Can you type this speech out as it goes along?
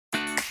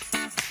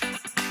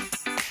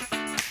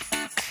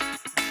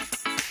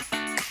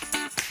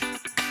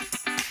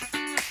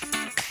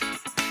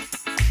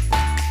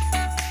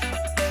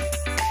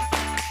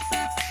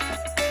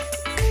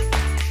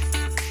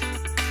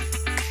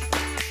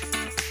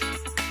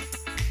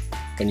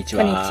こんにち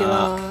こんにち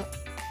は。は。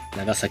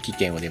長崎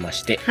県を出ま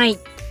して、はい。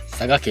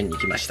佐賀県に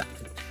来ました。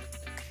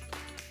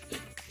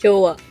今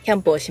日はキャ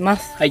ンプをしま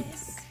す。はい。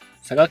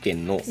佐賀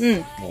県の、うん。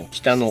もう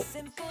北の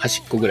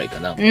端っこぐらいか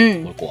な。う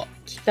ん。ここは。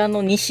北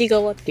の西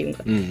側っていうん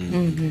かな。うん、う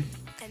ん。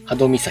波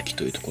戸岬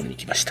というところに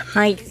来ました。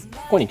はい。こ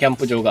こにキャン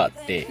プ場があっ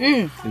て、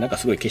うん。なんか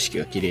すごい景色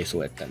が綺麗そ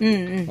うやったん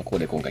で、ここ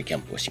で今回キャ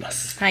ンプをしま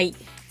す。はい。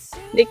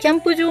で、キャ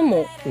ンプ場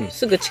もうん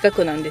すぐ近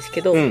くなんです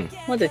けど、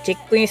まずチェ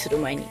ックインする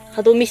前に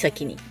波戸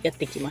岬にやっ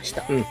てきまし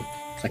た。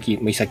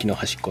岬の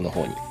端っこの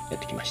方にやっ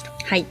てきました。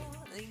はい。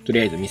とり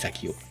あえず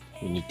岬を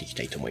見に行っていき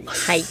たいと思いま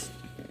す。はい。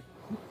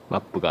マ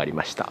ップがあり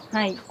ました。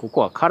はい。こ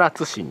こは唐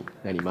津市に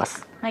なりま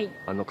す。はい。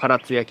唐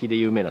津焼で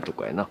有名なと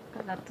こやな。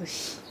唐津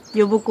市。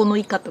呼子の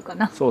いかとか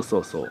な。そうそ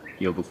うそう。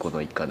呼子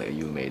のいかが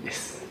有名で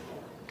す。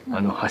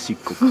端っ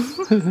こ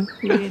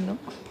上の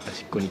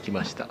端っこに来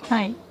ました。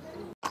はい。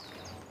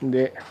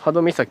で、波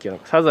戸岬は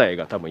サザエ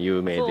が多分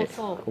有名で、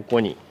そうここ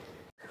に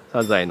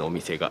サザエのお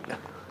店が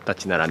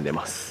立ち並んで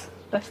ます。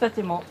私た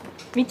ちも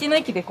道の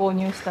駅で購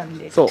入したん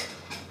で。そう。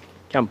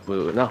キャン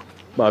プな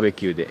バーベ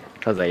キューで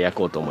サザエ焼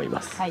こうと思い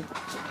ます。はい。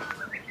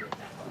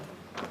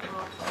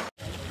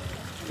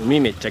海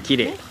めっちゃ綺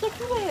麗。めっちゃ綺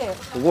麗。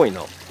すごい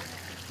な。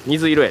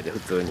水色やで普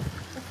通に。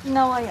沖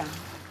縄やん。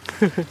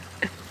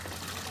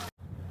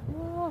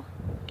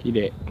綺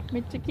麗。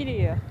めっちゃ綺麗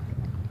や。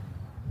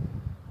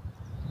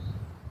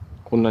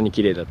こんなに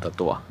綺麗だった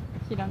とは。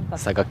知らんかっ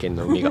た。佐賀県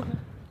の海が。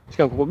し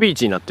かもここビー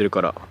チになってる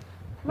から、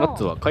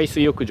夏は海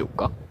水浴場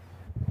か。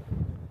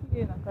綺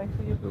麗な海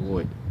水浴場。す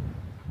ごい。す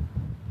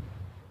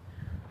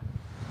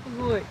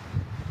ごい。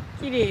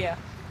綺麗や。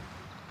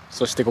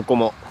そしてここ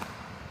も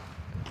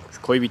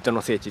恋人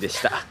の聖地でし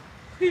た。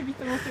恋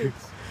人の聖地。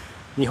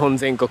日本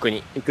全国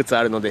にいくつ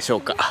あるのでしょ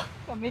うか。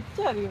めっ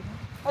ちゃあるよね。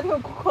あ、でも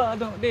ここは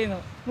例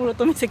の室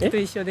戸岬と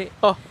一緒で、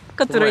あ、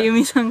桂由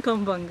美さん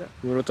看板が。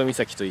室戸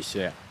岬と一緒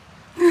や。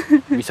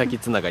岬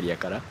つながりや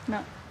から。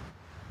な。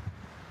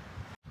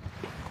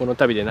この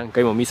旅で何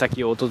回も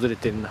岬を訪れ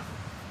てんな。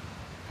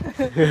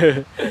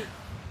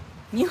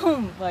日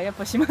本はやっ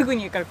ぱ島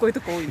国やからこういうと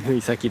こ多いな。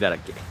岬だら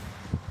け。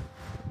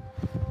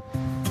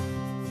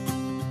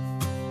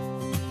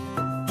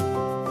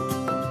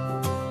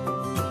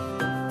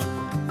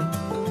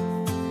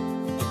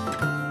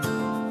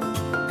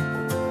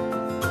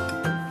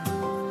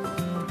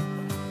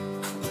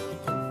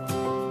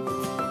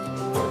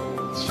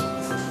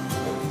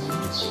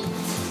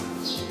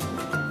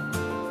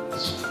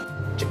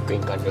チェックイ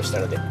ン完了した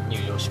ので入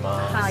場し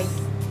ます。はい。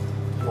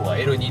今日は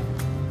L2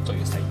 と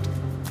いうサイト。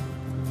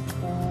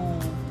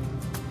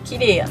綺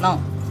麗やな。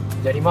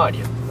左回り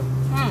やった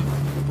な。うん。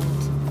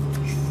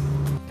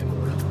で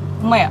もほら、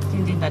ほんまや、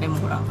全然誰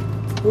もおらん。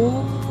お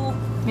お、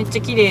めっち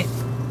ゃ綺麗。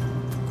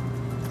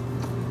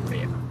これ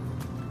や。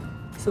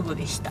すぐ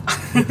でした。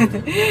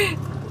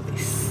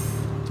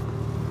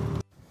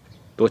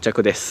到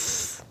着で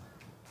す。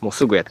もう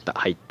すぐやった。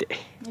入って。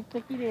めっち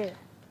ゃ綺麗。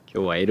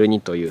今日は L2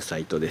 というサ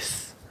イトで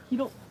す。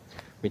広。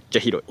めっち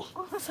ゃ広い。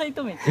このサイ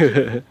トめっちゃ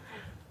広い。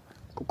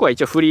ここは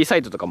一応フリーサ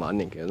イトとかもあん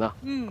ねんけどな、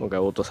今回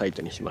オートサイ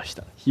トにしまし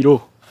た。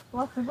広。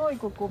わ、すごい、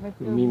ここめっち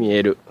ゃ海見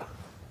える。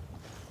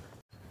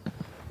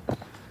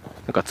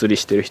なんか釣り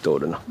してる人お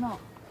るな。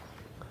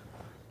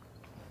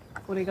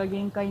これが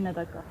玄界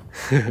灘か。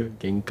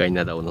玄界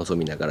灘を望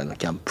みながらの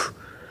キャンプ。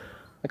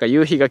なんか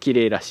夕日が綺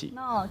麗らしい。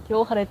なあ、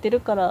今日晴れて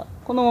るから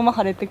このまま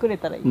晴れてくれ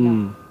たらいい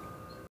な。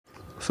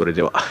それ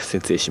では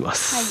設営しま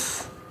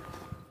す。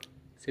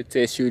設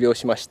営終了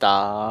しまし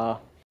た。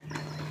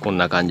こん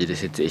な感じで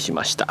設営し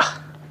ました。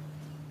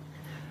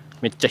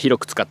めっちゃ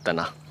広く使った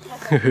な。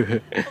こ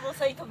の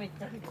サイトめっ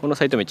ちゃ広い。この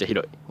サイトめっちゃ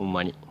広い。ほん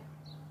まに。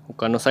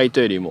他のサイ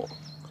トよりも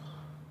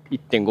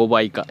 1.5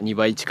 倍か2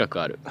倍近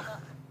くある。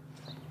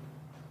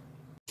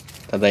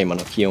ただいま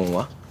の気温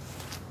は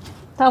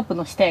タープ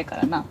の下やか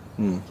らな。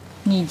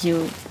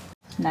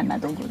27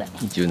度ぐらい。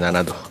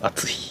27度。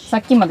暑い。さ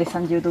っきまで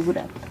30度ぐ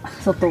らいあっ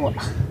た。外は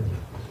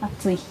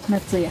暑い。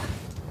夏や。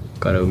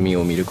から海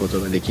を見ること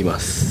ができま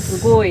す。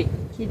すごい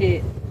綺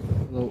麗。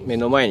目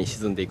の前に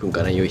沈んでいくん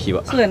かな、夕日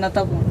は。そうやな、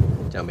多分。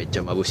じゃあめっち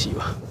ゃ眩しい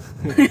わ。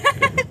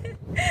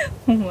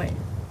ほんまや。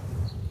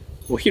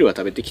お昼は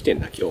食べてきてん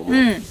な、今日も。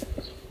今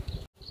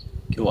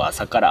日は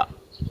朝から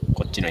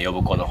こっちの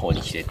呼子の方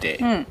に来てて、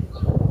なん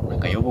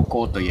か呼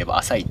子といえば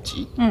朝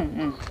市、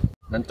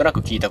なんとな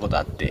く聞いたこと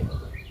あって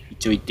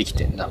一応行ってき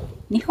てんな。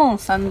日本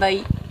三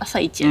大朝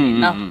市やね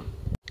んな。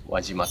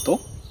輪島と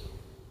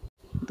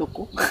ど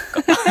こ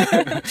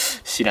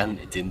知らん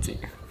ねん全然。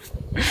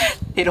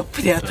テロッ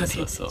プで後で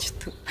そうそうち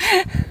ょっ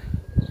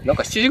となん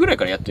か7時ぐらい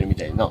からやってるみ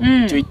たいな、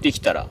一応行ってき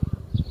たら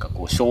なんか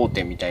こう商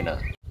店みたいな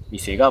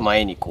店が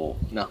前にこ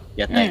うな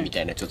屋台み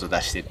たいなちょっと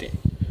出してて、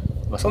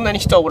まあそんなに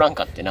人はおらん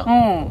かってな。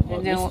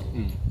全然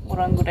お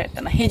らんぐらいやっ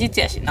たな。平日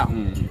やしな。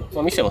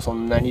まあ店もそ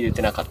んなに出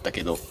てなかった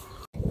けど、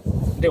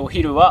でお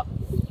昼は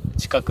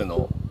近く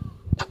の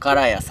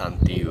宝屋さんっ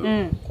てい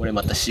う、これ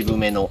また渋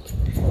めの。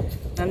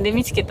なんで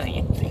見つけたん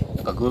やっけ。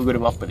なんか Google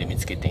マップで見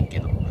つけてんけ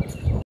ど、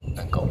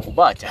なんかお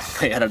ばあちゃん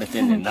がやられ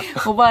てんねんな。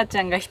おばあち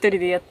ゃんが一人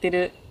でやって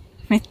る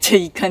めっちゃ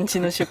いい感じ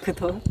の食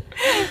堂。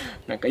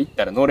なんか行っ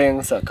たらのれ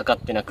んさかかっ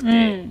てなくて、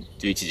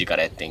11時か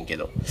らやってんけ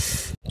ど、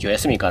今日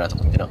休みかなと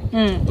思ってな、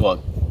ドア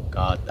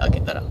ガーって開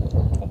けたら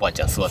おばあ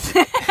ちゃん座ってて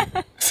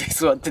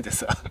座ってて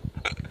さ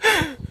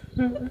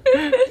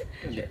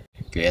で「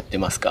今日やって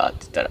ますか?」って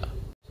言ったら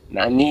「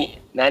何?」っ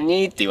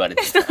て言われ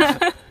てさ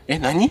「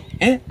何？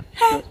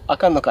あ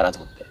かんのかな?」と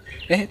思っ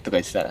て「とか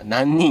言ってたら「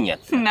何人やっ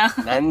て?」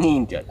何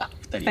人って言わ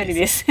れた。2人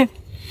です。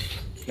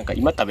なんか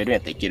今食べるんや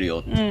ったらいけるよ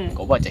って、なん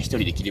かおばあちゃん一人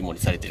で切り盛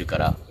りされてるか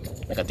ら、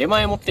なんか出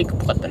前持っていくっ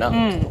ぽかったな。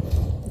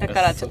だ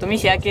からちょっと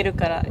店開ける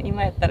から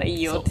今やったらい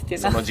いよって言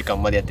ってな。その時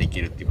間までやったらいけ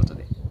るっていうこと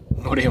で、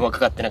のれんはか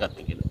かってなかっ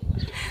たけど。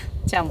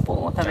ちゃんぽ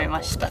んを食べ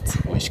ました。2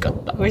つ美味しか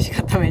った。美味し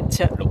かっためっ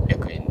ちゃ。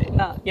600円で。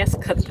安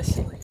かったし。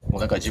も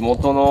うだから地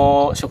元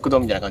の食堂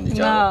みたいな感じ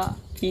じゃん。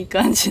いい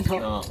感じ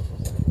の。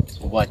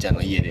おばあちゃん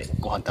の家で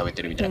ご飯食べ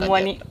てるみたいな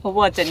感じやった。お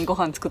ばあちゃんにご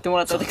飯作っても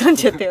らったって感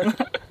じやったよな。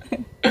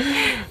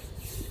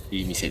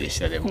いい店でし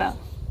た。でも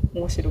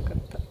面白かっ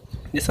た。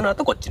でその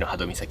後こっちの波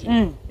戸岬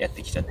にやっ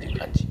てきたっていう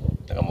感じ。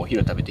だからもうお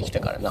昼食べてきた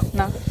からな。も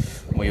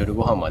う夜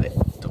ご飯まで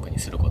特に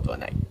することは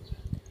ない。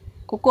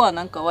ここは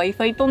なんか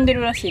Wi-Fi 飛んで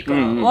るらしいか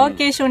ら、ワー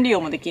ケーション利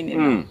用もできんね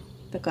んな。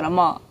だから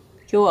まあ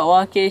今日は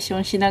ワーケーショ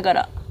ンしなが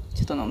ら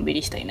ちょっとのんび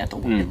りしたいなと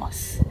思ってま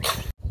す。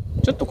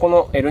ちょっとこ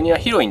の L2 は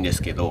広いんで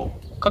すけど、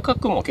価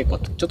格も結構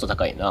ちょっと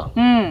高いな。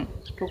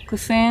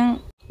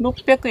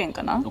6600円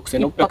かな。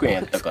6600円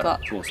やったから、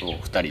そうそう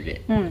2人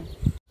で。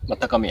まあ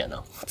高めや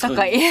な。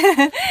高い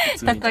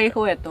高い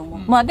方やと思う。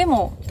まあで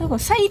も多分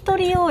サイト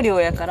利用料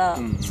やから、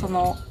そ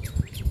の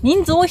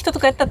人数多い人と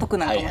かやったら得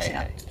なのかもしれ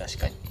ない。確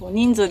かに。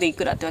人数でい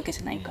くらってわけ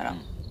じゃないから。2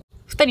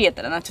人やっ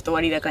たらなちょっと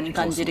割高に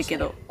感じるけ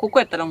ど、ここ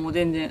やったらもう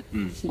全然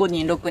5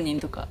人6人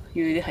とか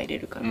余裕で入れ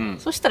るから、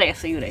そしたら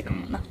安いぐらいか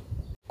もな。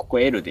ここ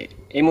L で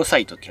M サ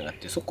イトっていうのがあっ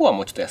て、そこは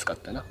もうちょっと安かっ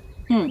たな。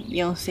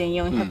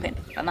4400円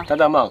かな。た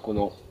だまあこ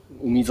の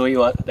海沿い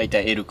はだい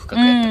たい L 区画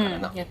やったから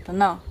な。やった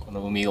な。こ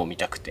の海を見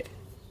たくて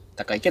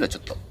高いけどちょ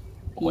っと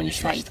ここに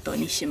しました。いいサイト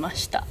にしま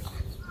した。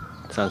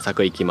散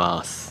策行き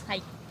ます。は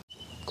い。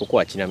ここ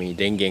はちなみに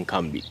電源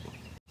完備。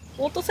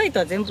オートサイト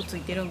は全部つ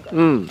いてるんか。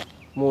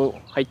もう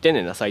入ってん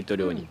ねんな、サイト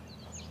量に。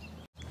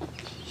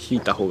引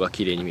いた方が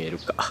綺麗に見える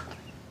か。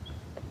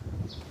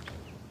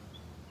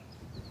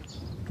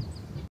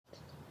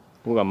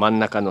ここが真ん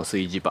中の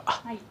炊事場。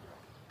あ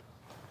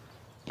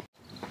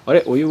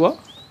れ、お湯は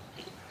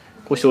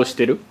故障し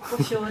てる？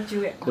故障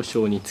中や。故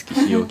障につき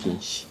使用禁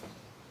止。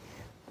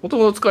もと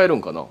もと使える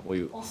んかな、お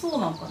湯。そう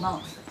なんかな、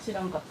知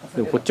らんかった。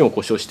でもこっちも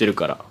故障してる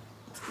から。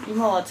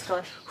今は使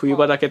う。冬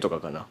場だけとか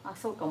かな。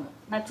そうかも。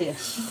夏や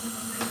し。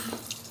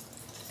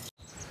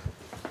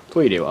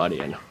トイレはあれ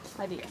やな。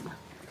あれやな。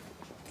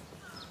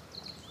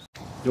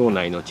場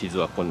内の地図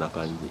はこんな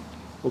感じ。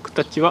僕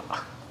たちは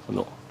こ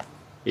の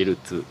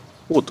L2。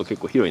オート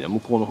結構広いな、向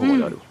こうの方ま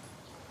である。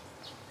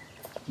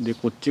で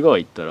こっち側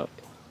行ったら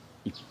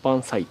一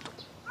般サイト、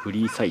フ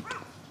リーサイト。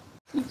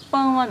一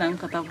般はなん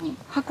か多分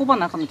運ば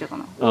なあかんのちゃうか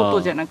な。オー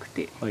トじゃなく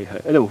て。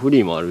でもフ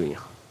リーもあるん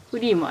や。フ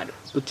リーもある。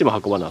どっちも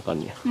運ばなあかん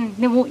ねや。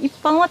でも一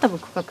般は多分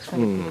区画さ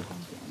れてる感じやね。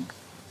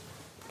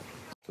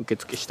受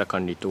付した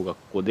管理棟がこ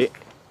こで、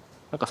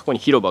なんかそこに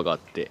広場があっ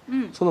て、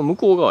その向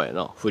こう側や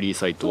な、フリー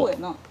サイトは。そ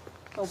うやな。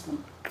多分。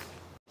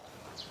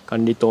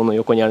管理棟の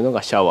横にあるの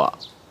がシャワ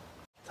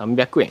ー。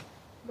300円。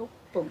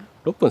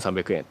6分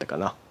300円やったか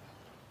な。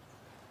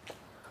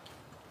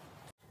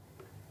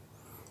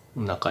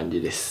こんな感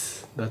じで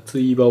す。脱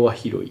衣場は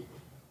広い。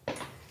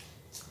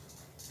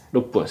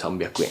6分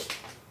300円。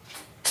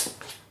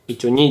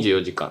一応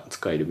24時間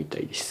使えるみた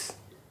いです。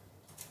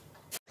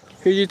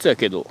平日や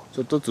けどち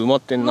ょっとずつ埋ま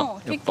ってん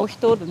な。結構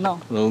人おるな。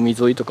海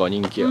沿いとかは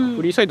人気や。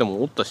フリーサイド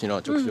もおったし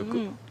な、ちょくちょく。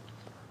今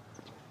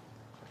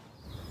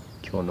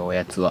日のお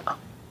やつは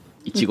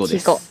いちごで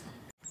す。道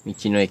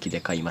の駅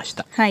で買いまし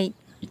た。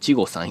いち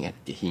ごさんやっ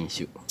て品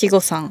種。いちご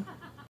さん。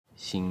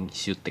新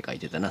種って書い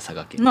てたな、佐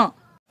賀県。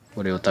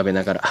これを食べ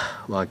ながら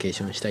ワーケー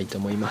ションしたいと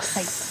思いま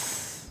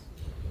す。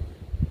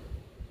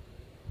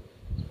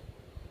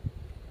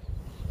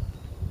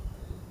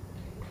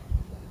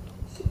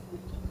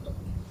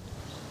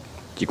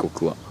時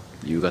刻は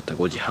夕方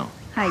5時半。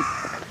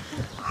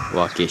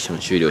ワーケーション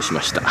終了し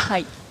ました。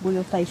舞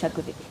踊対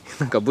策で。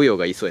なんか舞踊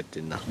がいそうやっ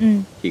てんな。着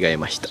替え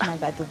ました。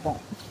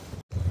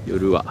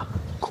夜は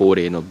恒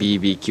例の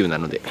BBQ な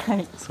ので、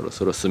そろ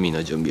そろ炭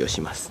の準備をし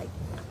ます。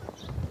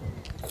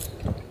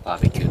バ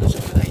ーベキューの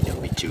食材準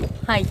備中。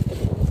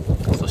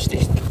そして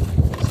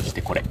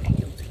これ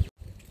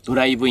ド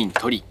ライブイン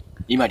鳥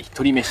伊万里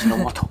鳥飯の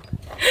素。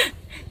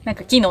なん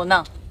か昨日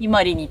な伊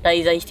万里に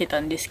滞在してた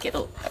んですけ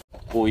ど、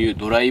こういう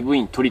ドライブ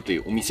イン鳥とい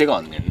うお店が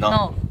あんねん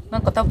な。な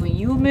んか多分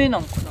有名な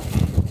んかな。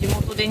地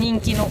元で人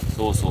気の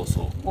そう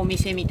お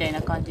店みたい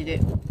な感じで、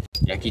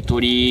焼き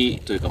鳥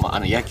という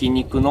か、焼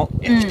肉の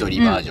焼き鳥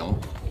バージョ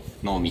ン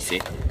のお店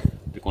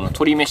で、この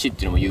鶏飯っ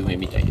ていうのも有名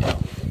みたいでな。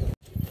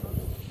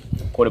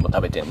これも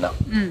食べてんな。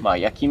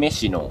焼き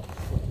飯の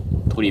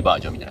鶏バ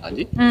ージョンみたいな感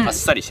じ。あっ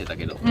さりしてた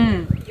けど、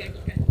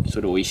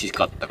それ美味し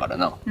かったから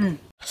な。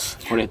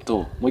これと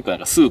もう一個なん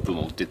かスープ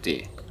も売って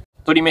て、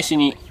鶏飯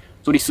に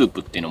鶏スー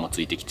プっていうのも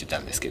ついてきてた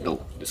んですけ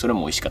ど、それ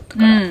も美味しかった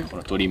から、この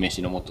鶏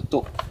飯の素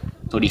と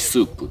鶏ス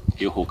ープ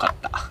両方買っ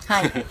た。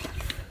はい。昨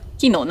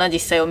日な、実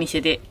際お店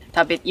で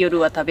夜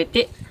は食べ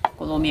て、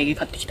このお土産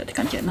買ってきたって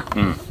感じやな。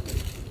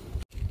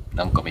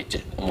なんかめっち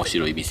ゃ面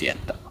白い店やっ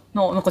た。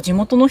なんか地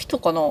元の人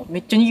かな、め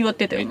っちゃ賑わっ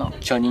てたよな。めっ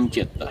ちゃ人気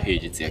やった。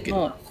平日やけ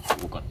どす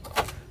ごかっ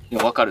た。で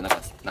も分かる、なん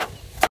か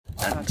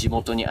地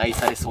元に愛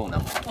されそう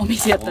なお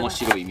店やったな。面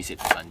白い店っ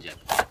て感じやっ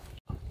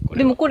た。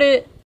でもこ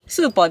れ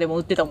スーパーでも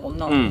売ってたもん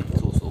な。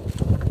そうそう。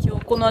今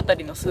日この辺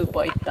りのスー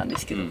パー行ったんで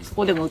すけど、そ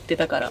こでも売って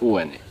たから。そう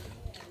やね。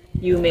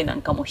有名な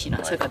んかもしな、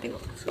佐賀では。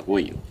すご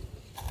いよ。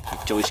め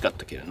っちゃ美味しかっ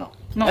たけどな。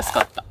安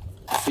かった。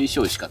水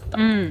晶美味しかった。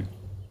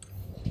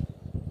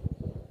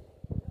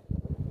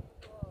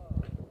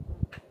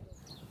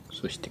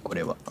そしてこ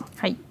れは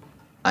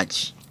ア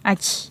ジ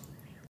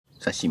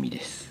刺身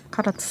です。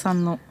唐津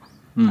産の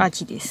ア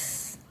ジで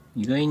す。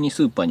意外に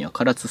スーパーには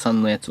唐津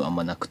産のやつはあん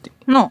まなくて、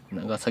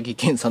長崎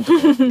県産とか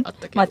あっ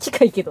たけどまあ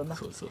近いけどな。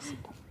そうそうそう。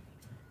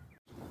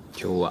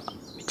今日は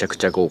めちゃく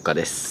ちゃ豪華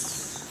で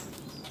す。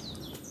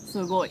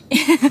すごい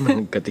な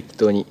んか適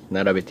当に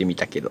並べてみ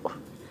たけど、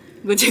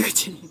ぐちゃぐ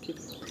ちゃにけど、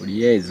と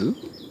りあえず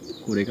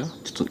これがち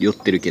ょっと寄っ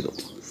てるけど、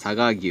佐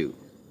賀牛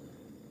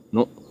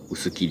の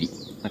薄切り。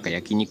なんか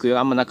焼肉用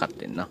あんまなかっ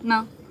たんな。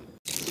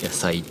野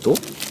菜と、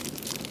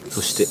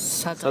そして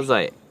サ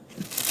ザエ。こ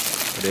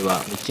れ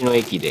は道の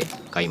駅で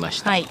買いま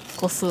した。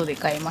個数で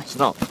買いまし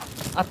た。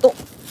あと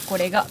こ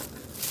れが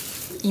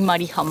伊万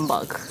里ハン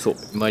バーグ。そう、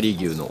伊万里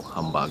牛の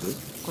ハンバーグ。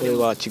これ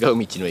は違う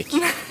道の駅。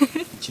道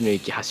の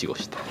駅はしご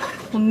した。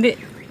ほんで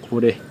こ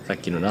れさっ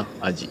きのな、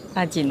アジ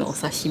のお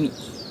刺身。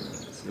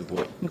す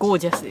ごいゴー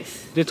ジャスで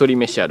す。で鶏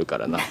飯あるか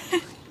らな。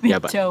めっ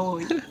ちゃ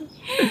多い。今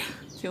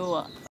日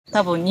は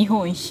多分日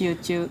本一周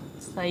中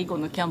最後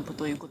のキャンプ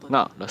ということで、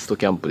ラスト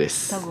キャンプで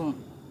す。多分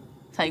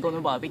最後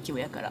のバーベキュー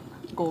やから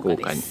豪華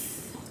で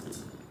す。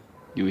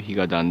夕日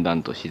がだんだ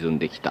んと沈ん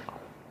できた。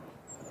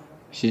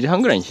7時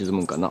半ぐらいに沈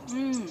むんかな。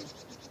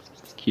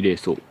綺麗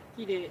そう。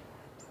綺麗。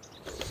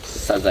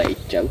サザエいっ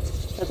ちゃう？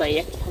サザエ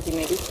焼き始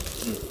める。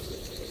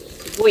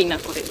すごいな、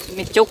これ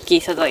めっちゃ大き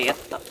いサザエやっ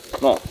た。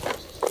2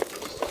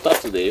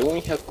つで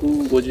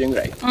450円ぐ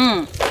らい。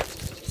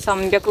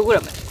300グラ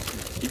ム。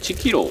1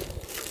キロ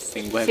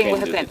1500円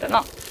やった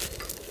な。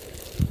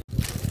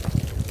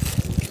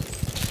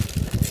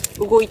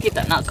動いて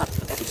たな、カッ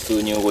トで。普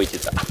通に動いて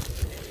た。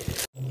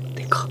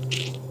でか。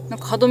なん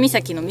か波戸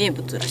岬の名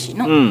物らしい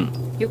の。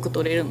よく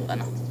取れるのか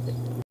な。と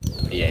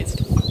りあえず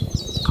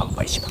乾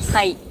杯します。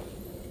はい。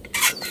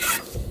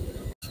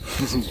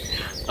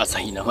朝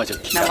日生ジョ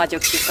ッキ缶。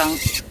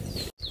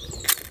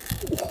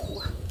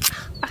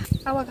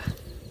泡が。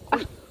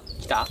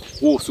来た？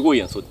おお、すごい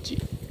やん、そっち。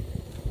こ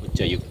っ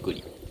ちはゆっく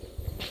り。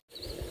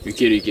い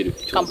けるいける。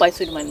乾杯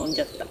する前に飲ん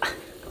じゃった。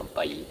乾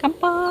杯。乾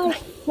杯。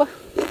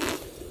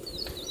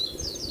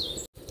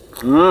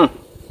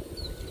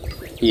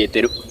冷え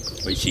てる。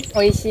美味しい。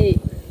美味しい。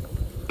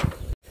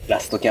ラ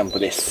ストキャンプ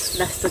です。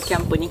ラストキ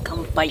ャンプに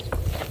乾杯。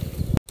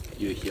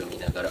夕日を見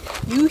ながら。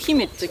夕日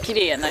めっちゃ綺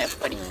麗やな、やっ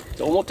ぱり。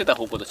思ってた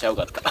方向とちゃう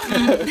かった。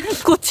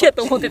こっちや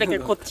と思ってたけ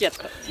ど、こっちやっ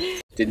た。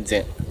全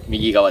然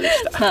右側で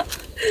した。今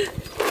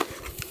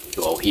日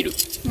はお昼、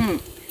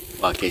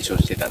ワーケーション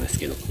してたんです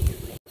けど、ちょ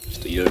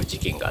っといろいろ事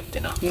件があって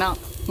な。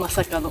ま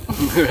さかの。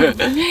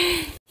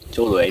ち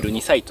ょうど L2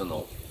 サイト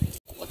の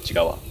こっち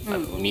側、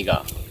海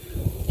が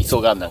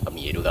磯がなんか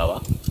見える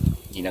側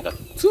になんか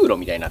通路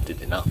みたいになって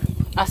てな。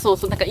そう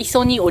そう、なんか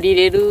磯に降り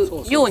れる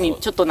ように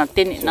ちょっとなっ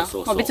てんねんな。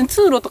別に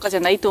通路とかじゃ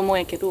ないと思うん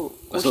やけど、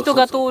人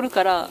が通る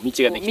から道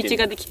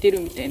ができて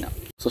るみたいな。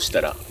そした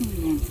ら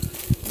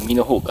海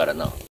の方から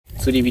な、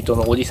釣り人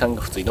のおじさん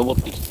が普通に登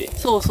ってきて、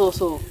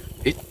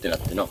えってなっ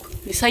てな。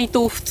でサイ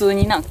トを普通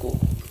にな、こ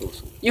う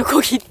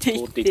横切って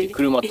いって、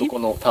車とこ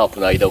のター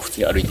プの間を普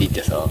通に歩いていっ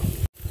てさ、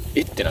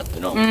えってなって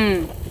な。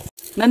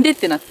なんでっ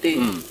てなって、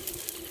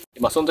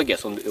その時は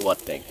そんで終わっ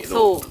たんやけ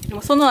ど、で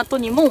もその後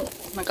にも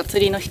なんか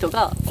釣りの人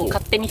がこう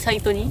勝手にサ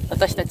イトに、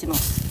私たちの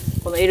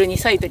この L2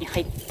 サイトに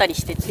入ったり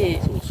して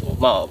て、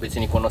別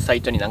にこのサ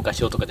イトに何かし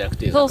ようとかじゃなく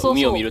て、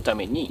海を見るた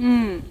めに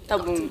多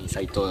分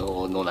サイ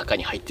トの中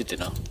に入ってて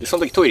な。でそ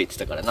の時トイレ行って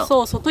たからな。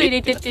トイ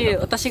レ行ってて、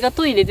私が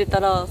トイレ出た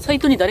らサイ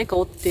トに誰か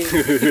おって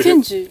「ケ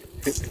ンジ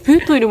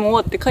トイレも終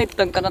わって帰っ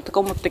たんかな」とか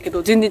思ったけ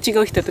ど、全然違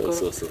う人やったから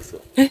「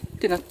えっ?」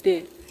てなっ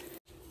て。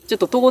ちょっ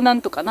と盗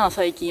難とかな、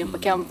最近やっぱ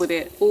キャンプ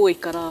で多い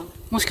から、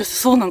もしかして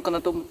そうなんかな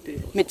と思って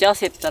めっちゃ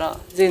焦ったら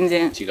全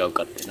然違う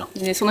かってな。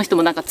でその人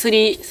もなんか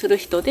釣りする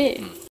人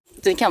で、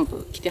普通にキャン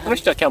プ来てはる。この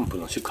人はキャンプ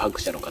の宿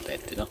泊者の方やっ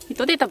てな。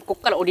人で多分こ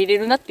っから降りれ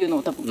るなっていうの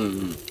を多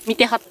分見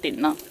てはって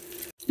んな。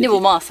で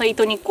もサイ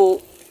トにこ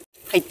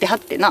う入ってはっ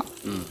てな。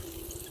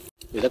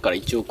だから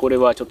一応これ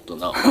はちょっと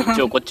な、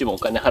一応こっちもお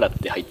金払っ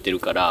て入ってる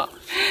から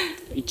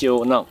一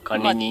応な、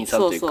管理人さん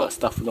というかス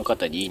タッフの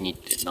方に言いに行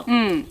って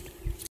んな。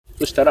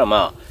そしたら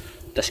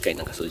確かに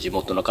なんかそう地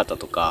元の方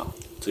とか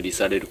釣り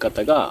される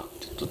方が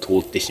ちょっ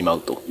と通ってしま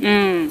うと。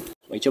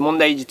一応問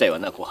題自体は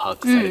な、こう把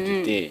握され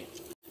てて、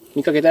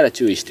見かけたら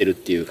注意してるっ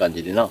ていう感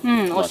じでな、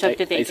おっしゃっ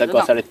てて、対策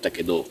はされてた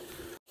けど、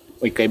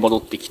う一回戻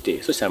ってき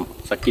て、そしたら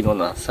さっき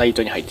のサイ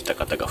トに入ってた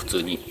方が普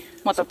通に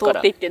また通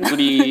っていってな、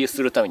釣り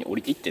するために降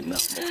りていってんな、もう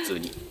普通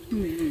に。だ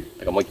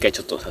からもう一回ち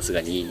ょっとさす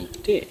がに言いに行っ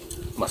て、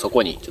まあそ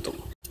こにちょっと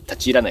立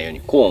ち入らないよう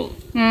にコ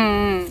ー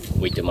ン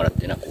置いてもらっ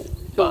てな、こう。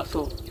そう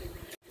そう。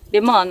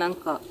でまあなん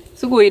か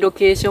すごいロ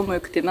ケーションも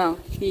良くてな、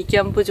いいキ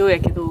ャンプ場や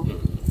けど、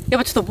や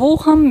っぱちょっと防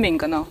犯面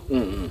かな。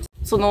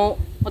その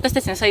私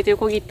たちのサイト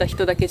横切った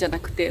人だけじゃな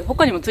くて、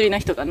他にも釣りの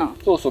人がな、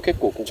そうそう結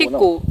構ここ結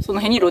構その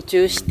辺に路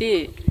駐し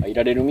て入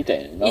られるみた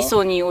いな、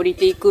磯に降り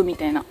ていくみ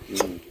たいな。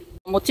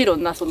もちろ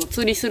んな、その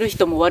釣りする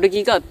人も悪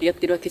気があってやっ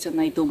てるわけじゃ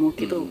ないと思う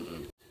けど、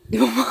で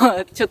もま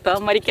あちょっとあ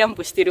んまりキャン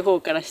プしてる方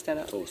からした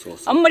ら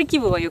あんまり気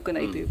分は良くな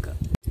いというか、っ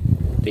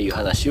ていう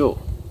話を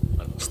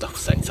スタッフ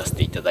さんにさせ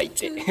ていただい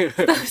て、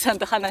スタッフさん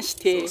と話し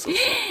て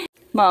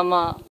まあ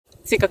まあ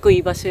せっかくい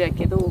い場所や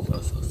けど、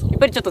やっ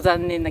ぱりちょっと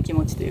残念な気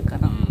持ちというか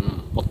な、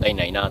もったい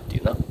ないなってい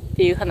うなっ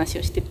ていう話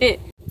をしてて、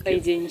改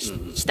善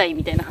したい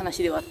みたいな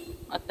話では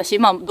あったし、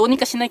まあどうに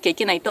かしなきゃい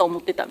けないとは思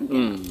ってたみたい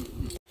な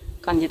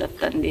感じだっ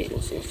たんで、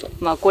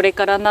まあこれ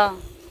からな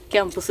キ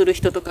ャンプする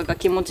人とかが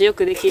気持ちよ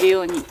くできる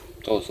ように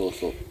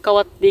変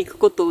わっていく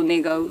ことを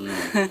願う。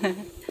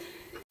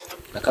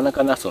なかな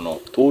かな、その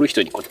通る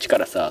人にこっちか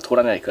らさ通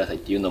らないでくださいっ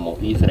ていうのも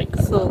言いづらいか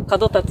らな。そう、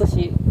角立つ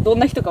し、どん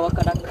な人かわ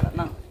からんから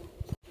な。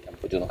キャン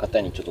プ場の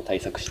方にちょっと対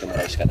策しても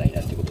らうしかない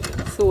なってことで。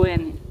そうや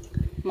ねん。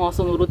まあ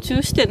その路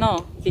駐して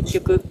な、結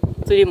局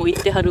釣りも行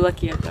ってはるわ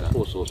けやから、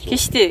決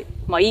して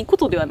まあいいこ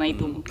とではない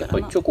と思うから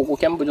な。一応ここ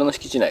キャンプ場の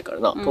敷地内から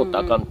な、通った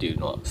らあかんっていう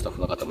のはスタッ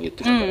フの方も言っ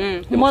てたか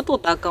ら。でも通っ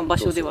たらあかん場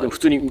所では。でも普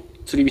通に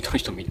釣り人の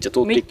人めっちゃ通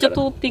っていくから。めっちゃ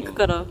通っていく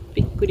から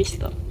びっくりし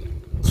た。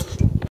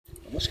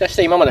もしかし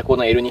たら今までこ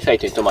の L2 サイ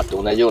トに泊まって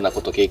同じような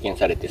こと経験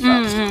されて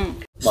さ、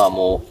まあ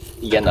も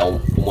う嫌な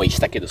思いし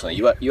たけど、その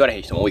言われへ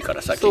ん人も多いか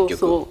らさ、結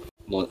局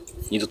もう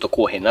二度と来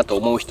おへんなと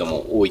思う人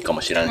も多いか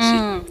もしら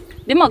んし、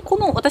でまあこ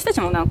の私た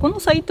ちもな、この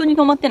サイトに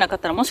泊まってなかっ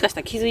たらもしかし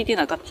たら気づいて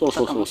なかったか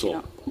もしれな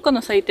い。他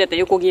のサイトやったら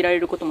横切られ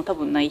ることも多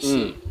分ない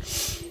し、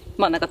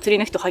まあなんか釣り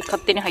の人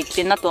勝手に入っ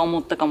てんなとは思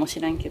ったかも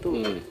しれんけど、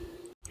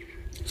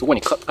そこ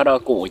にカラ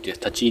ーコーン置いて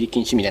立ち入り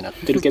禁止みたいになっ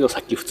てるけど、さ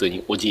っき普通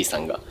におじいさ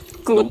んが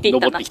登って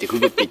きてく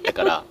ぐっていった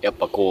からやっ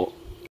ぱこ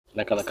う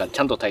なかなかち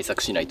ゃんと対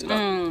策しないとな、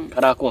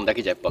カラーコーンだ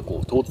けじゃやっぱ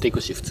こう通ってい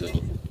くし、普通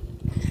に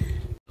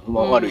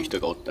悪い人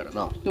がおったら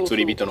な、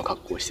釣り人の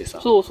格好してさ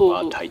バ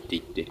ーって入ってい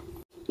って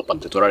パッ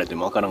て取られて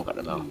も分からんか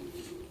らな。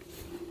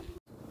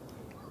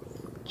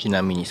ち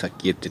なみにさっ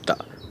き言って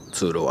た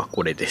通路は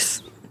これで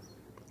す。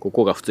こ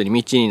こが普通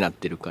に道になっ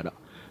てるから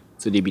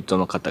釣り人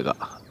の方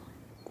が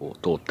こう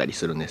通ったり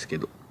するんですけ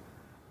ど、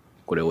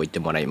これ置いて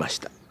もらいまし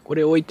た。こ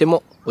れ置いて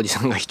もおじ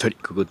さんが一人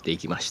くぐってい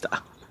きまし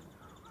た。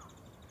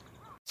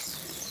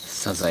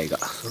サザエが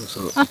そろそ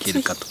ろいけ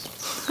るかと。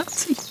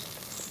熱い。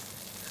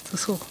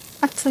そう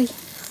熱い。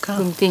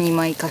運転2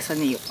枚重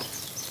ねよう。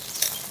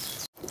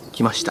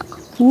来ました。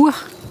うわ。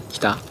来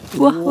た。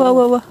うわうわう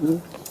わうわ。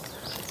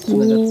つ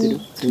ながってる。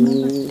つなが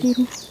って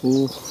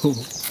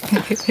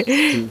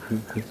る。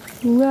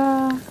う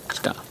わ。来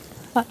た。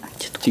あ、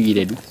ちょっとちぎ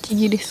れる。ち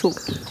ぎれそう。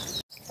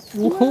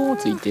おお、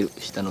ついてる。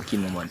下の木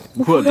のまで。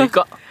うわ、で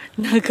かっ。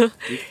長い。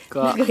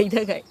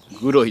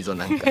グロいぞ、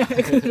なんか。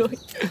グロい。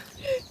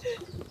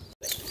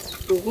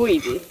すごい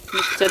で、めっ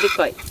ちゃで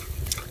かい。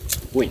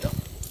すごいな。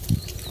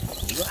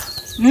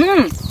巻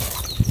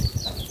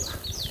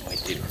い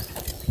てる。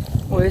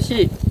美味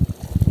しい。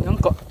なん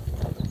か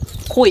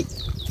濃い。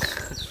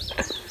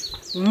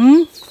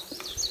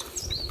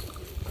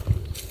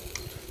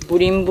ブ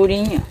リンブ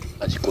リンや。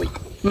味濃い。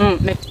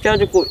めっちゃ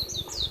味濃い。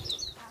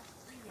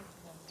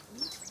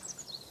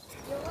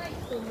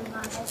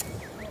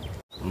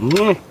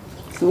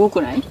すご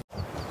くない？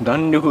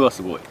弾力が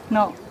すごい。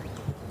な。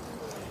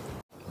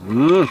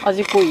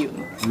味濃いよ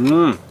ね。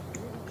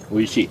美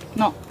味しい。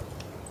な。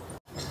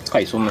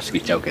貝そんな過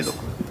ぎちゃうけど、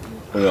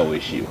これは美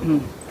味しいよ。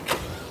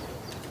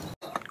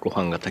ご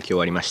飯が炊き終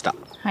わりました。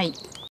はい。こ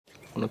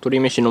の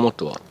鶏飯の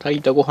素は炊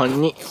いたご飯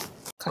に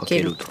か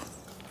けると。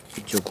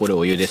一応これを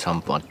お湯で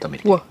3分温め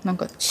て。うわ、なん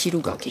か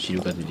汁が出て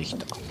き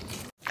た。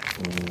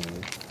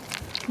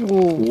お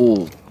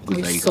お、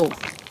具材が。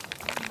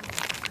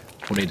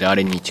これであ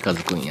れに近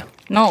づくんや。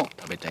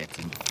食べたやつ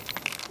に。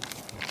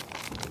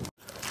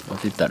混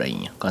ぜたらいい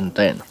んや。簡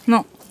単や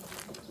な。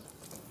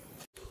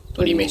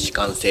鶏飯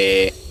完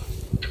成。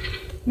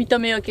見た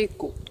目は結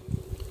構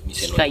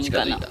近いん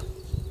かな。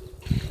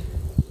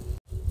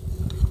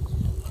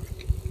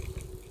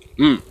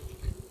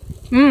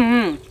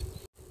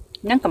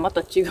なんかまた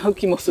違う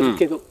気もする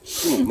けど。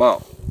ま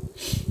あ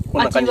こ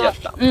んな感じだっ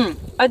た。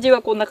味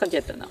はこんな感じ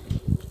やったな。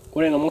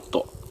これのもっ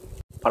と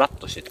パラッ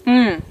としてた。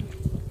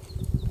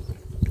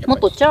もっ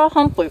とチャー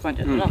ハンっぽい感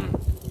じだったな。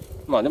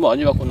まあでも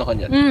味はこんな感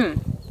じだった。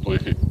美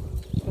味しい。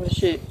美味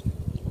しい。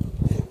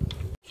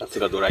さす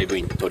がドライブ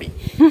イン鳥。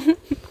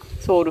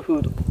ソウルフ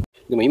ード。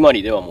でも今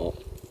里ではもう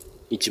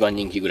一番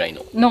人気ぐらい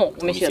の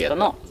お店やった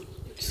な。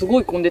す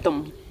ごい混んでたも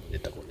ん。出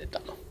た。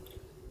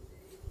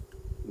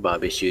バー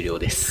ベ終了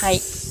です。はい。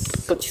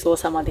ごちそう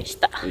さまでし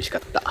た。美味しか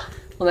った。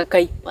お腹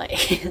いっぱい。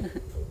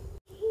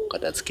お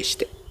片付けし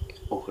て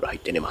お風風呂入っ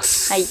て寝ま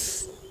す。はい。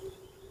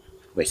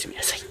おやすみ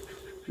なさい。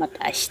ま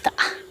た明日。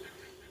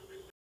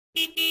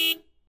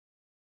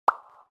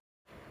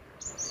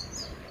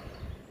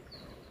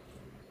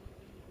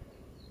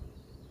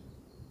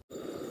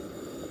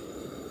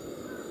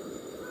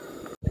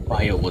お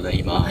はようござ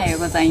います。おはよう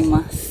ござい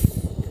ます。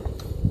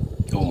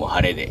今日も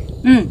晴れで、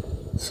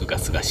すが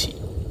すがしい。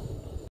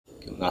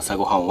今日の朝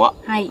ごはんは、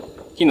はい、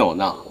昨日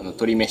な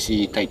鶏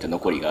飯炊いた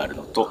残りがある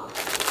のと、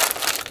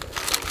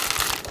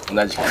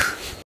同じく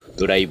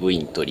ドライブイ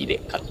ン鳥で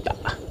買った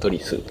鶏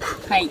スープ、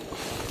はい、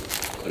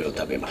これを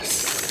食べま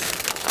す。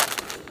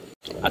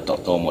あと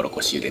トウモロ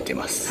コシ茹でて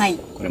ます。はい、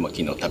これも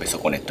昨日食べ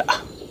損ねた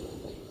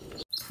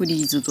フ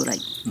リーズドライ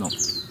の。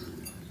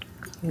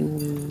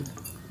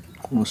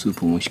このスー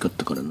プも美味しかっ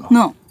たから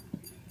な。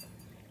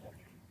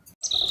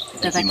い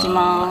ただき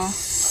ま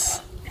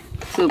す。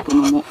スープ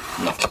のも。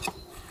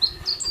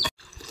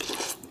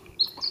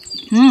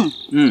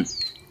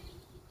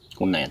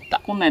こんなんやった。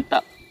こんなんやっ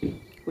た。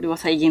これは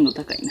再現度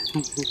高いな。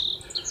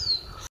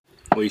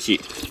美味しい。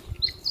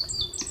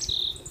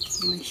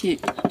美味しい。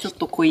ちょっ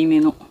と濃いめ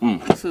の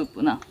スー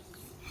プな。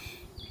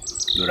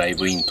ドライ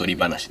ブイン鳥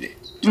話で、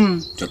ち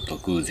ょっと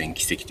偶然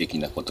奇跡的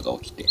なことが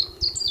起きて、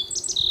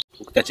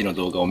僕たちの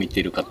動画を見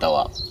てる方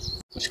は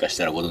もしかし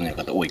たらご存知の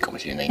方多いかも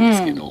しれないんで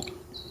すけど、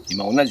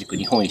今同じく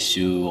日本一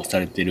周をさ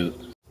れてる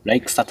ラ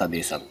イクサタデ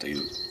ーさんとい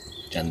う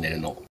チャンネル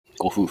の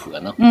ご夫婦が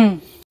な、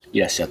い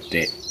らっしゃっ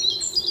て、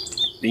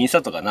でインス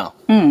タとかな、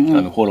フ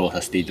ォロー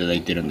させていただ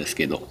いてるんです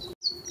けど、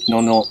昨日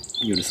の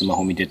夜スマ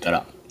ホ見てた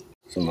ら、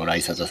そのラ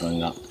イサタさん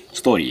が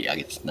ストーリー上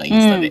げてたな、イ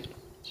ンスタで。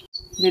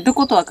で、ど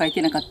ことは書い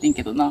てなかったん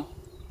けどな。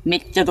め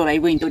っちゃドラ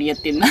イブイン鳥やっ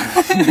てんな。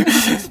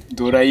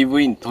ドライ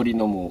ブイン鳥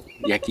のも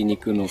う焼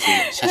肉の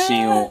写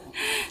真を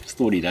ス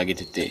トーリーで上げ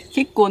てて。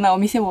結構なお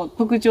店も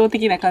特徴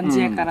的な感じ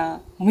やから、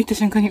見た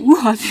瞬間にう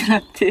わーってな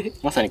って。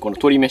まさにこの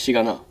鳥飯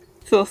がな、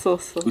そうそう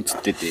そう。映っ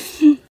てて。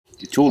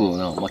ちょうど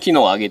な、昨日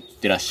上げ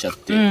てらっしゃっ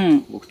て、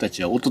僕た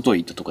ちは一昨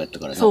日行ったとこやった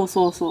からな。そう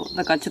そうそう。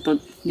だからちょっと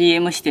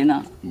DM して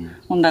な。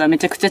ほんだらめ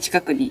ちゃくちゃ近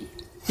くに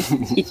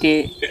い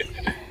て、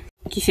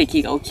奇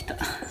跡が起きた。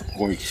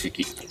こういう奇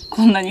跡。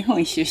こんな日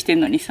本一周してん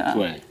のにさ、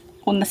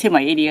こんな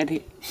狭いエリア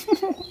で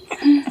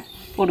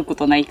おるこ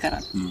とないから。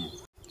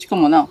しか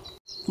もな、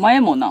前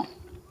もな、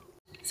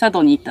佐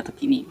渡に行った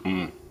時に、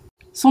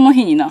その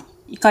日にな、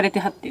行かれて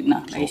はってん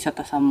な、ライサ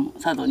タさんも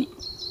佐渡に。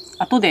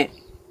後で、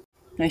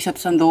ライサタ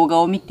さん動画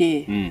を見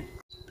て、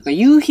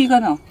夕日が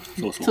な、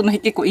その日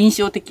結構印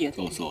象的やっ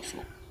た。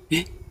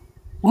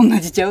同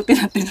じちゃうって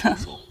なってな。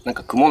なん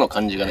か雲の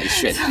感じが一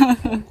緒やね。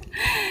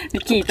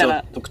聞いた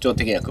ら特徴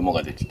的な雲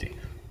が出てて。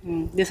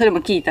で、それも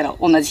聞いたら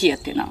同じ日やっ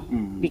てな。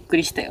びっく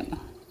りしたよな。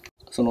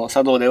その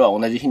佐渡では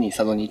同じ日に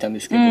佐渡にいたんで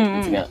すけど、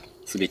別に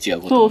すれ違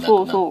うこと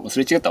もなくな、す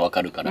れ違ったらわ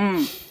かるから、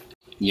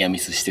ニアミ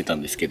スしてた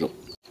んですけど、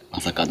ま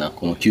さかな、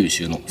この九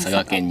州の佐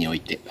賀県におい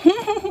て、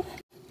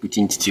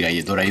一日違い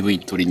でドライブイン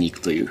取りに行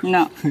くという。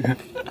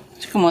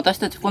しかも私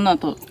たちこの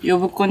後、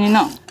呼子に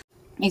な、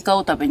イカ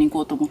を食べに行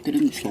こうと思って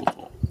るんですけど、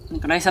なん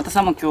かライサタさ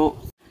んも今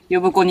日、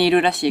呼子にい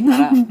るらしいか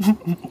ら、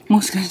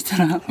もしかした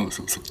ら、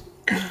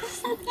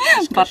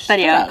ばった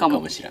り会うか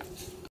も。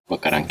わ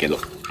からんけど。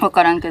ゴ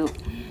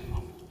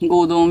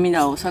ードンミ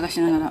ラーを探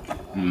しながら、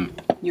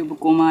呼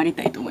子を回り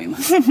たいと思いま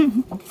す。呼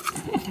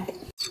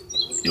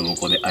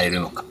子で会え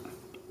るのか。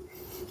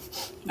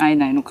会え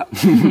ないのか。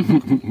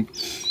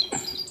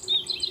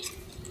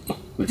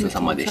ごちそう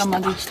さまで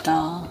し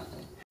た。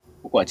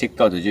ここはチェッ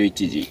クアウト11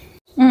時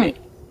で、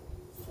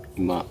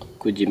今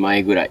9時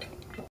前ぐらい。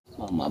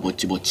まあぼ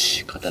ちぼ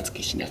ち片付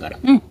けしながら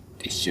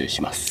撤収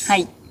します。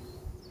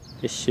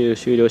撤収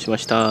終了しま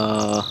し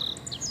た。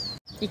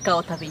イカ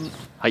を食べに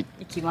行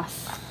きま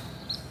す。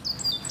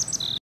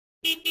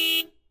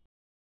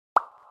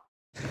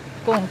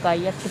今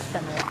回やってきた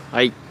の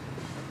は、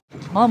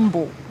マン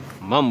ボ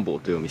ウ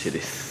というお店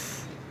で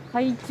す。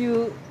海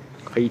中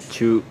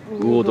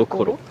魚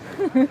処。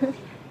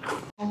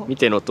見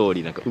ての通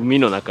り、なんか海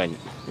の中に、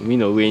海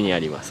の上にあ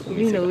ります。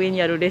海の上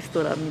にあるレス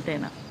トランみた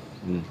いな、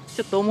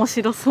ちょっと面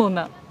白そう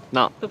な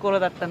ところ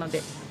だったの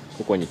で、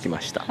ここに来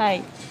ました。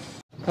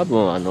多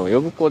分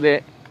呼子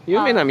で有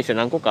名な店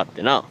何個かあっ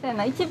てな。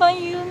一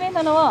番有名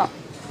なのは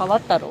川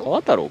太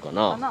郎か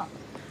な。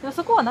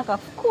そこはなんか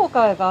福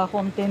岡が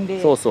本店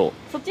で、そっ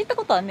ち行った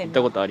ことあんねんな。行っ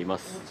たことありま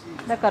す。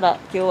だから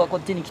今日はこっ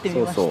ちに来てみ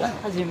ました。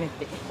初め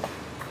て。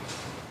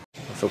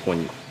あそこ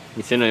に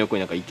店の横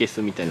になんか生け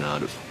すみたいなのあ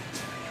る。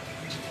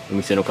お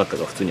店の方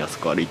が普通にあそ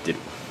こ歩いてる。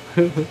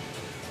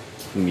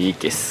海生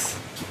けす。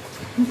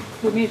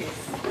船です。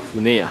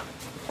船や。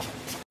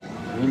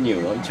メニ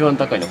ューは一番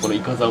高いのはこのイ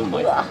カ三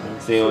昧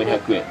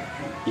2400円、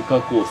イカ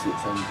コース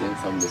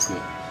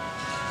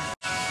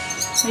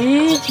3300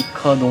円、イ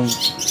カ丼。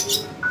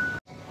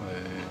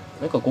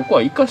なんかここ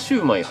はイカシ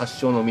ューマイ発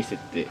祥の店っ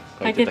て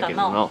書いてたけ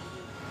どな。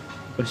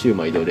イカシュー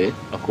マイどれ？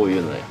あ、こうい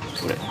うのや。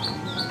これイ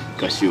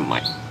カシューマ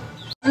イ、コ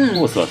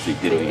ースはつい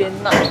てるんや。ち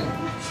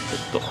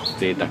ょっと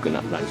贅沢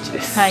なランチ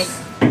です。入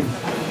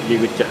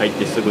り口入っ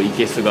てすぐイ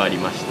ケスがあり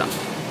ました。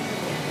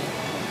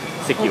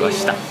席は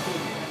下。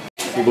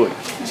すごい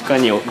地下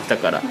に降りた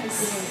から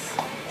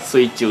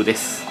水中で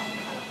す。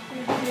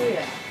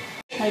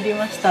入り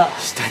ました。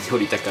下に降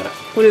りたから。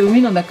これ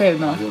海の中よ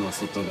な。窓の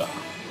外が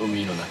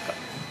海の中。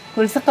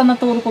これ魚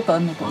通ることあ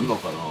んのかな。あんの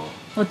か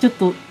な。あ、ちょっ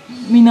と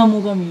水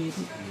面が見える。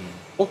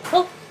お、あ、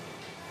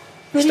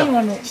来た。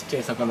今のちっち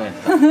ゃい魚やっ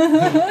た。来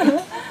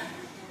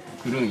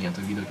るんや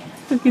時々。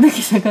時々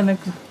魚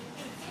くる。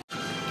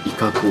イ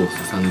カコー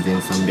ス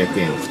3300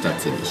円を2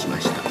つにし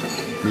ました。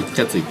めっ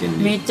ちゃついてん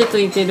ね。めっちゃつ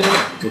いてる。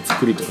お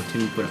作りとか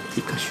天ぷら、イ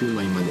カシュー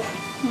マイまで。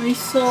美味し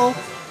そう。イ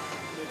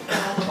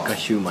カ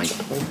シューマイ。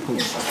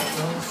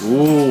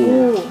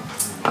おお。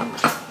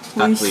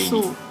美味しそ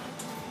う。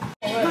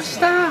まし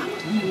た。うわ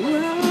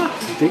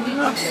で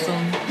かっ。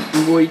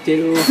動いて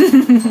る。ギ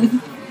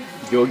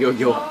ョギョ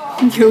ギョ。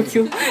ギョギョギ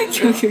ョ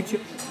ギョギョ。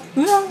う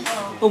わ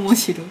面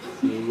白い。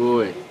す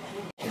ごい。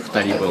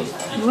2人分。う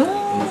わ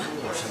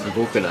す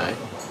ごくない？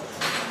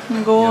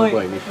すごい。や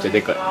ばい、めっちゃ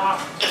でかい。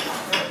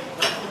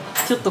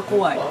ちょっと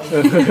怖い。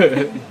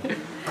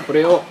こ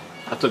れを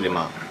後で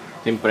まあ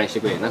天ぷらにして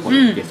くれるな、こ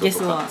のゲソとか。ゲ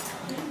ソは。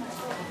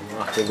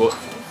あ、すごい。い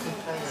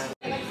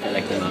た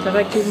だきます。いた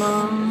だき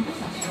ま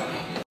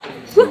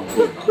す。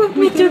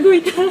めっちゃ動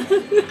いた。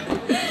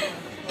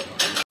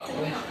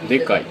で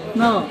かい。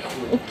なあ、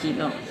大きい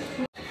な。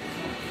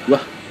うわ、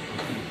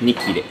2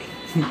切れ。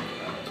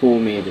透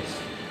明で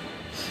す。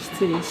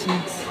失礼し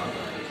ます。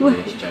失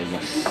礼しちゃい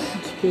ます。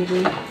生きて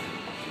る。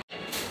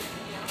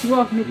う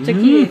わ、めっちゃ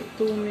綺麗、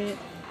透明。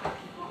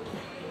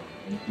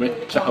めっ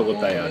ちゃ歯ご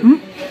たえある。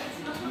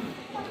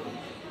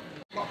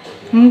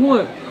す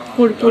ごい。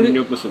これ弾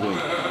力すごい。う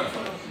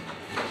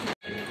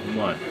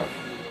まい。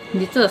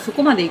実はそ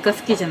こまでイカ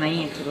好きじゃない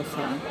んやけどさ。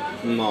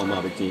まあま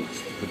あ別に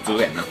普通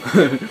やな。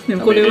で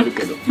もこれは食べれる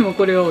けど。でも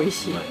これは美味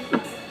しい。イ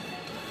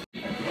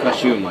カ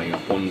シューマイは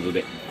ポン酢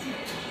で。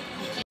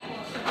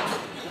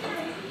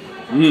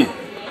うん。イ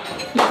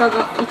カ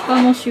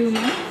のシューマ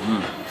イ。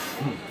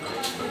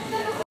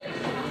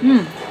う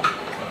ん。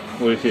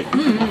美味しい。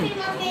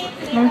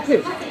美味し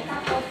い。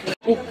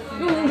お、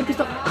でき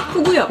た。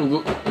フグや。フグ。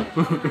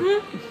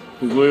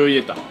フグを入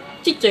れた。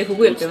ちっちゃいフ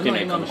グやったよな。映って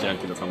ないかもしれん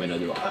けどカメラ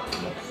では。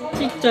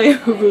ちっちゃい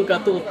フグが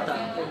通った。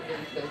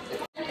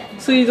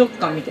水族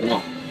館みたいな。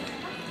イ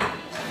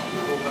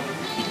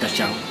カ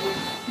ちゃん。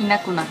いな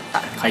くなっ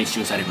た。回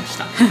収されまし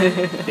た。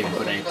天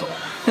ぷらへと。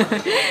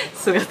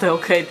姿を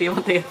変えて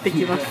またやって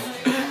きます。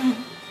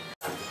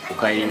お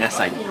帰りな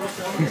さい。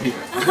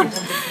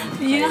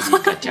いや、イ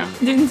カちゃん。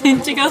全然違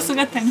う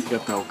姿に。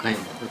姿を変え、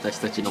私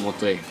たちの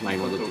元へ舞い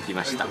戻ってき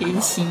ました。変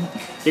身。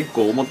結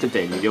構思ってた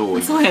より量多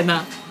い。そうや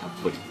な。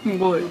す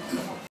ごい。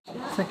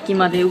さっき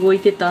まで動い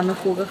てたあの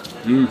子が。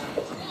うん。う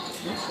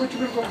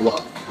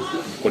わ、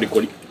コリ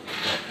コリ。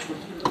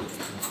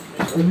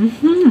うん。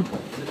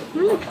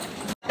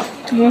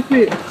おい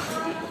しい。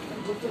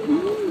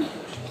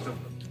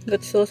ご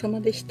ちそうさま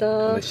でし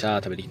た。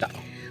食べてきた。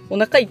お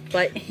腹いっ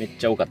ぱい。めっ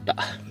ちゃ多かった。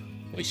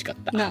美味しかっ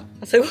た。な、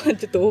朝ごはん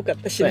ちょっと多かっ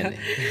たしな。ね、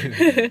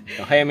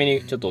早め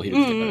にちょっとお昼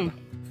来てからな。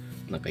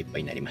お腹いっぱ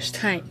いになりまし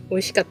た。はい、美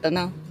味しかった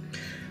な。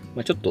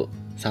まあちょっと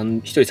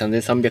1人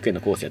3300円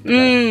のコースやったから、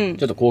ち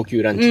ょっと高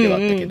級ランチではあ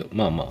ったけど、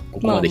まあまあ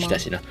ここまで来た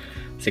しな、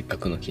せっか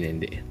くの記念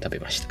で食べ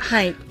ました。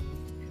はい。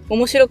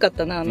面白かっ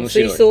たな。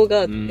水槽が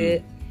あっ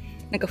て、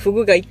なんかフ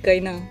グが一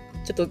回な、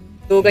ちょっと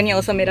動画に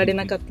は収められ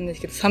なかったんで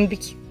すけど、3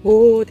匹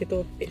おーって通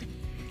って。ちょ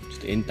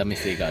っとエンタメ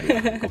性がある。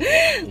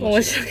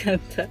面白かっ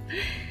た。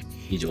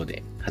以上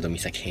で波戸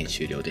岬編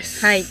終了で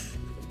す。はい。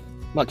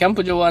まあキャン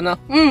プ場はな、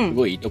す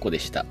ごいいいとこで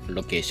した。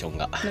ロケーション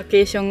が。ロ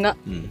ケーションが。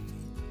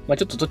まあ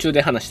ちょっと途中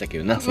で話したけ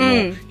どな、そ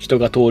の人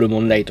が通る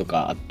問題と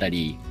かあった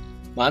り、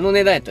まああの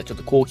値段やったらちょっ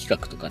と高規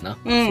格とかな、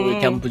そういう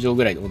キャンプ場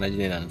ぐらいで同じ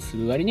値段す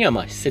る割には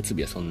まあ設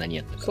備はそんなに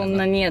やったから。そん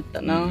なにやっ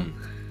たな。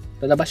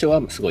ただ場所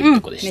はすごいいい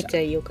とこでした。めっち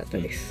ゃ良かった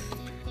です。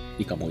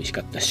イカも美味しか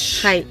った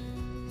し。はい。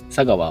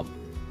佐賀は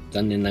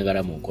残念なが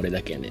らもうこれ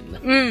だけやねんな。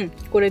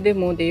これで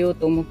もう出よう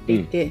と思って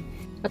いて、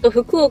あと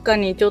福岡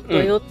にちょっと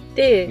寄っ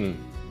て、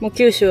もう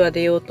九州は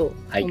出ようと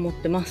思っ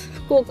てます。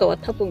福岡は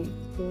多分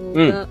動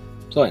画、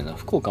そうやな。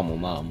福岡も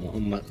まあもうほ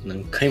んま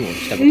何回も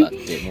来たことあっ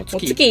て、もう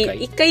月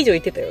1回以上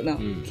行ってたよな、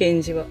ケ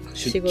ンジは。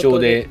出張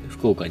で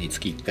福岡に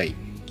月1回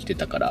来て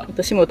たから。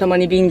私もたま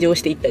に便乗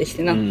して行ったりし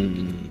てな。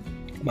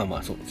まあま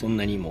あそん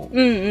なにも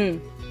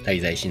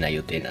滞在しない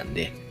予定なん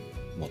で、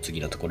もう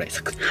次のところへ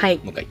サクッ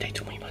と向かいたい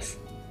と思います。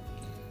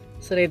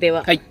それで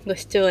は、ご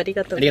視聴あり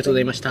がとうござ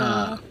いまし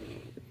た。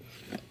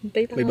バ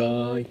イバイ。バイ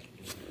バイ。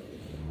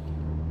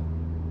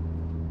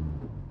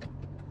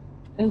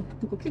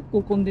結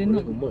構混んでんな。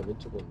お前めっ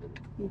ちゃ混んでる。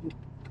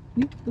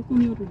どこ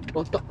におるの？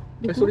あった。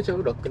それちゃ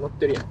うラックなっ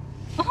てるやん。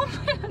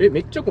め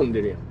っちゃ混ん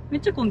でるやん。め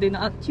っちゃ混んでん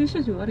な。あ、駐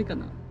車場あれか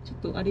な。ちょ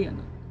っとあれやな。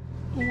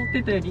思っ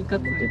てたよりいかっ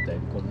た。思ってたよ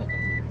りこんな感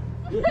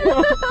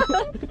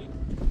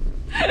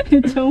じ。め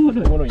っちゃおも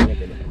ろい。おもろいんだけ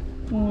ど。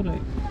おもろい。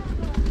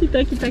来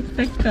た来た来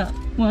た来た。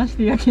回し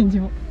てやけんじ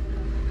も。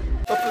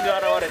突如現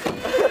れた。め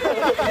っ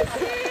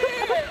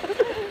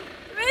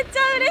ちゃ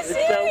嬉しい。や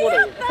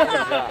ったー。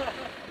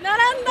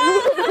並んだ。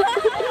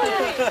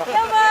やば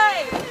い。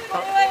こ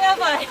れはや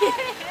ばい。めっ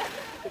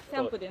ちゃ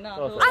ャンプでな。あ、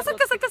そっ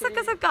かそっかそっ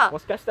かそっか。も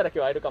しかしたら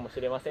今日会えるかもし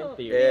れませんっ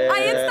ていう。あ、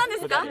言ってたんで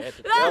すか。うわ、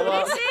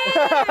嬉しい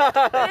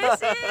嬉し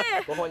い。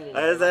ご本人。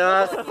ありがとうござい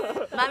ます。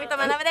まみと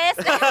まなぶで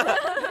す。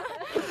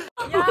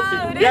いや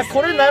ー、嬉しい。いや、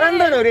これ並ん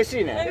だの嬉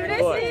しいね。嬉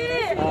しい。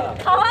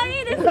可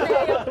愛いですね、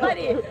やっぱ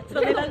り。目立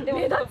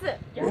つ。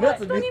目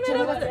立つ、めっちゃ目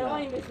立つ。やば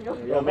いんですよ。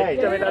やばい、めっ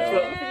ちゃ目立つ。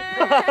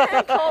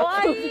可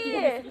愛い。と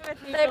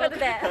いうこと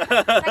で、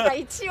なんか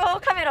一応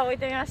カメラ置い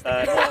てみまし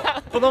たけど。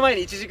この前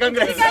に1時間ぐ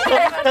らい立ち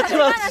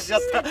回ししちゃっ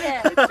た。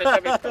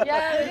いや、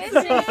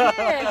嬉しい。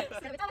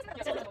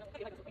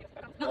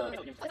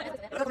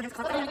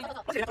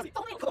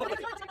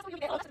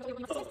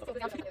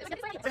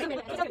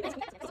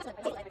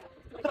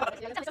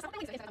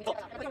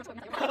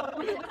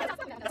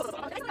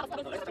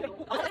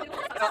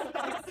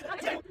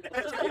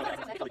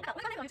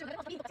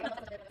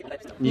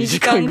2時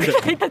間ぐら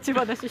い立ち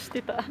話し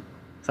てた。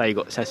最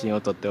後写真を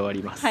撮って終わ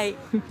ります。はい。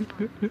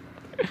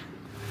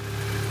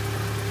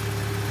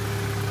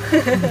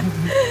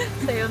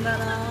さよな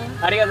ら。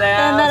ありがとうござい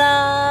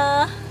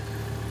ます。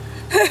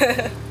さよ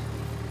な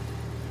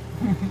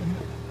ら。